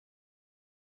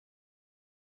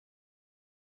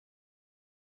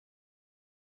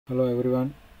Hello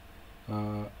everyone.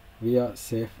 We are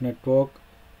Safe Network,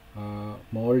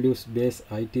 Maldives-based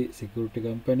IT security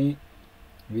company.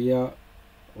 We are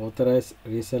authorized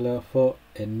reseller for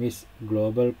Anviz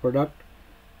global product.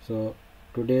 So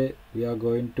today we are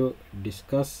going to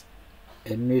discuss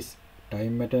Anviz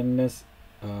time maintenance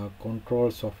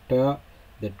control software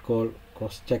that called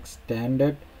CrossChex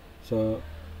Standard. So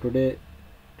today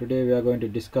we are going to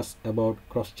discuss about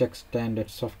CrossChex Standard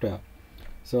software.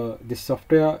 So this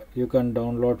software you can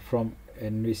download from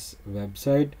Anviz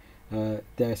website.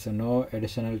 There's no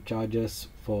additional charges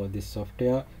for this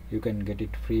software. You can get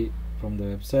it free from the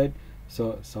website.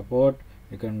 So support,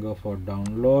 you can go for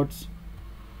downloads.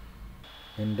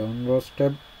 In downloads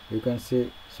tab you can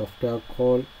see software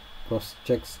called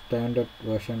CrossChex Standard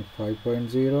version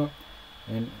 5.0,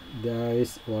 and there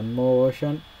is one more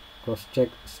version, CrossChex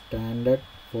Standard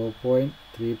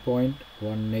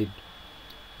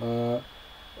 4.3.18.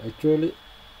 Actually,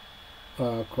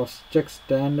 CrossChex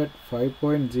Standard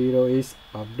 5.0 is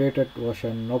updated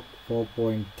version of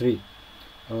 4.3.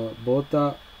 Both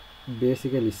are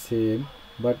basically same,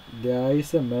 but there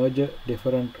is a major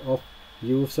difference of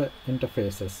user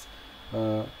interfaces.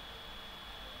 As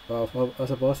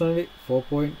a personally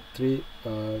 4.3,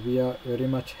 we are very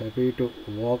much happy to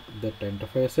work that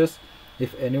interfaces.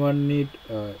 If anyone need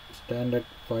standard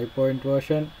 5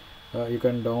 version, you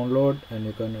can download and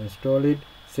you can install it.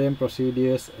 Same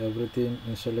procedures, everything,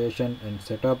 installation and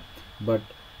setup, but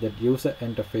that user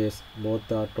interface both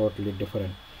are totally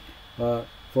different. For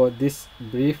this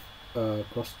brief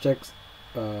CrossChex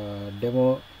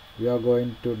demo, we are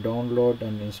going to download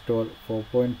and install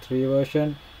 4.3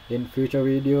 version. In future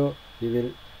video we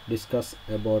will discuss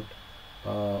about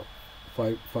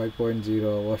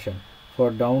 5.0 version.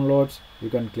 For downloads, you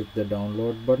can click the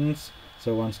download buttons.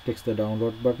 So once clicks the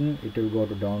download button, it will go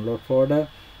to download folder.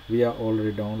 We are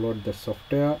already download the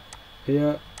software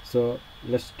here, so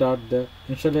let's start the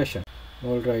installation.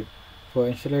 Alright, for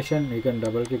installation you can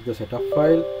double click the setup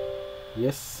file.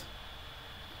 Yes,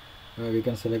 we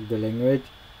can select the language.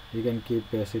 You can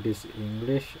keep as it is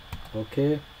English.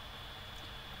 Okay,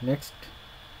 next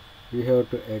we have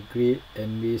to agree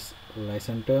Anviz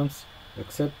license terms.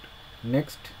 Accept.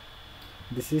 Next,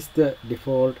 this is the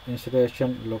default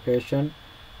installation location.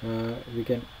 We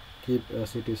can keep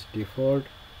as it is default.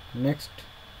 Next,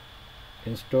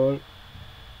 install.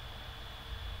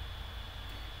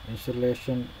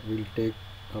 Installation will take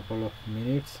couple of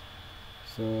minutes,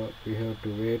 so we have to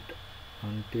wait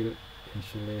until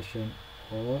installation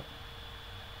over.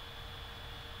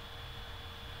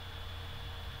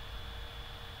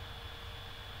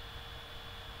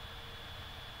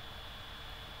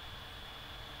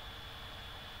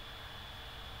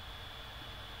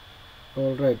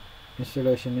 Alright,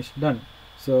 installation is done,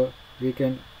 so we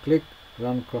can click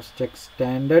run CrossChex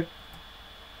Standard.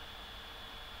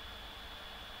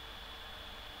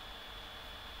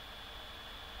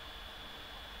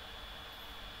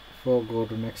 For go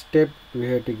to next step, we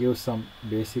have to give some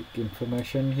basic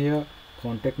information here.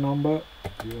 Contact number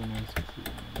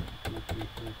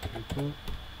 0960234434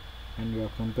 and your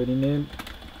company name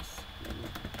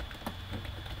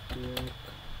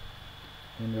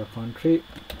and your country,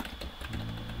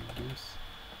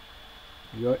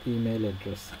 your email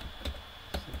address.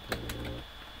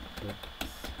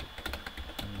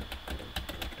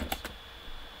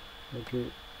 Okay,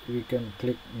 we can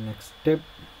click next step.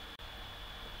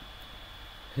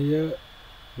 Here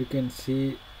we can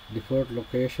see default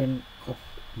location of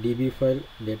DB file,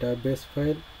 database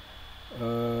file.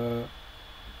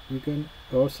 You can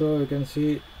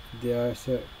see there's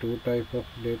two type of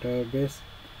database.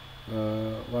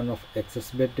 One of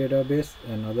access-based database,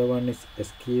 another one is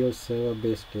SQL server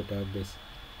based database.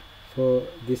 For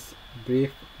this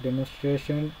brief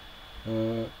demonstration,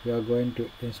 we are going to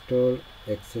install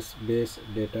access-based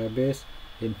database.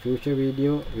 In future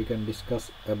video we can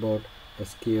discuss about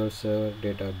SQL server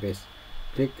database.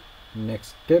 Click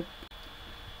next step.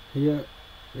 Here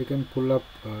we can pull up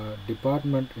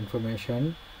department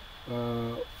information.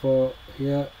 For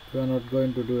here we are not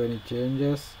going to do any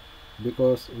changes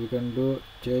because we can do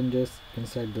changes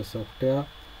inside the software,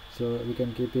 so we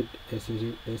can keep it as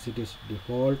it is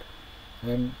default.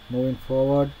 And moving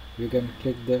forward, we can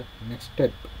click the next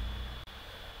step.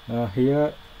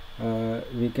 Here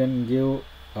we can give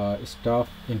staff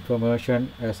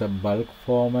information as a bulk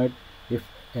format. If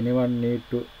anyone need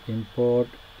to import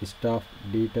staff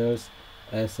details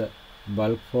as a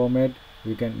bulk format,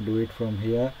 we can do it from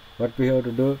here. What we have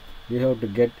to do, we have to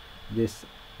get this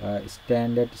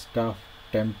standard staff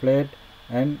template,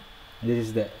 and this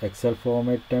is the Excel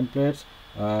format templates.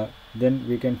 Then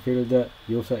we can fill the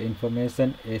user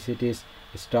information as it is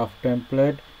staff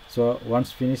template. So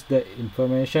once finish the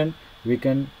information, we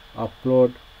can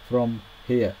upload from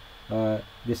here.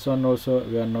 This one also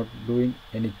we are not doing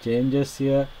any changes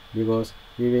here, because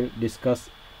we will discuss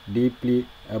deeply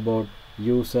about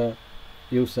user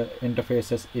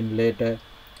interfaces in later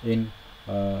in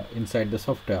inside the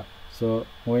software. So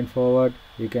moving forward,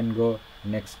 we can go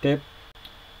next step.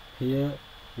 Here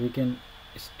we can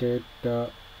state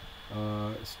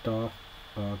staff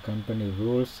company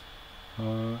rules.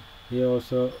 Here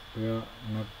also we are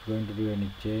not going to do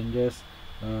any changes.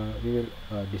 We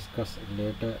will discuss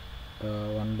later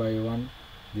one by one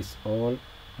this all,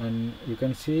 and you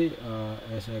can see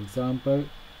as an example,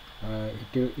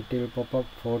 it will pop up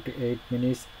 48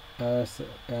 minutes as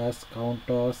count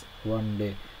as one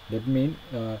day. That means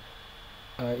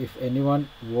if anyone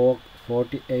walk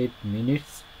 48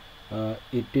 minutes,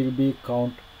 it will be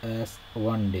count as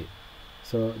one day.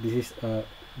 So this is a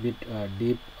bit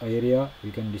deep area,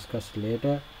 we can discuss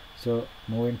later. So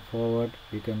moving forward,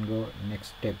 we can go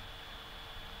next step.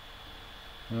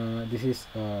 This is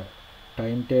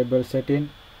timetable setting.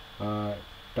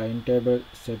 Timetable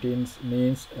settings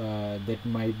means that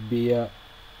might be a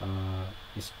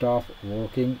staff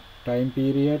working time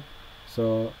period.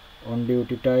 So on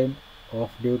duty time,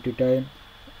 off duty time,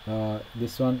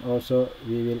 this one also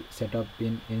we will set up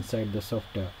inside the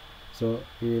software. So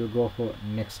we will go for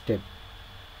next step.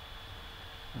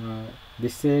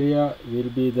 This area will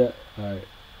be the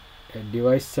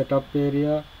device setup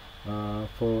area.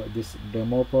 For this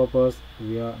demo purpose,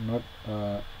 we are not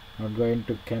going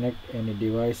to connect any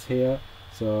device here.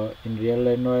 So in real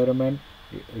environment,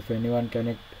 if anyone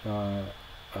connect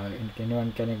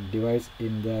device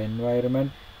in the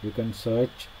environment, you can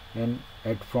search and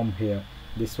add from here.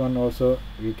 This one also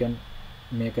we can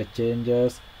make a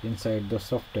changes inside the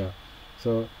software.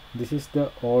 So this is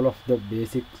the all of the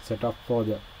basic setup for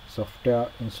the software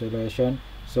installation.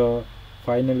 So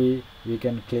finally we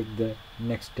can click the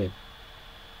next step.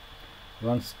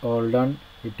 Once all done,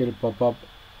 it will pop up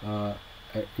a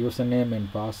username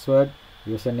and password.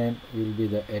 Username will be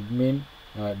the admin,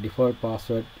 default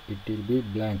password it will be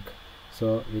blank.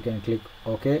 So we can click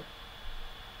OK.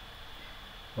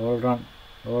 All run.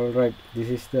 All right, this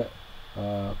is the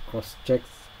CrossChex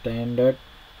standard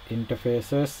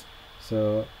interfaces.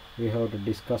 So we have to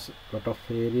discuss a lot of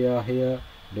area here: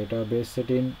 database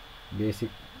setting, basic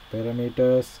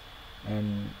parameters,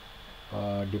 and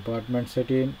department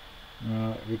setting.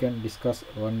 We can discuss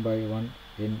one by one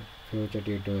in future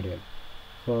tutorial.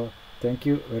 So thank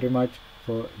you very much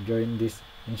for joining this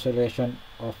installation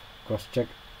of CrossChex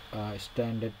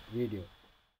standard video.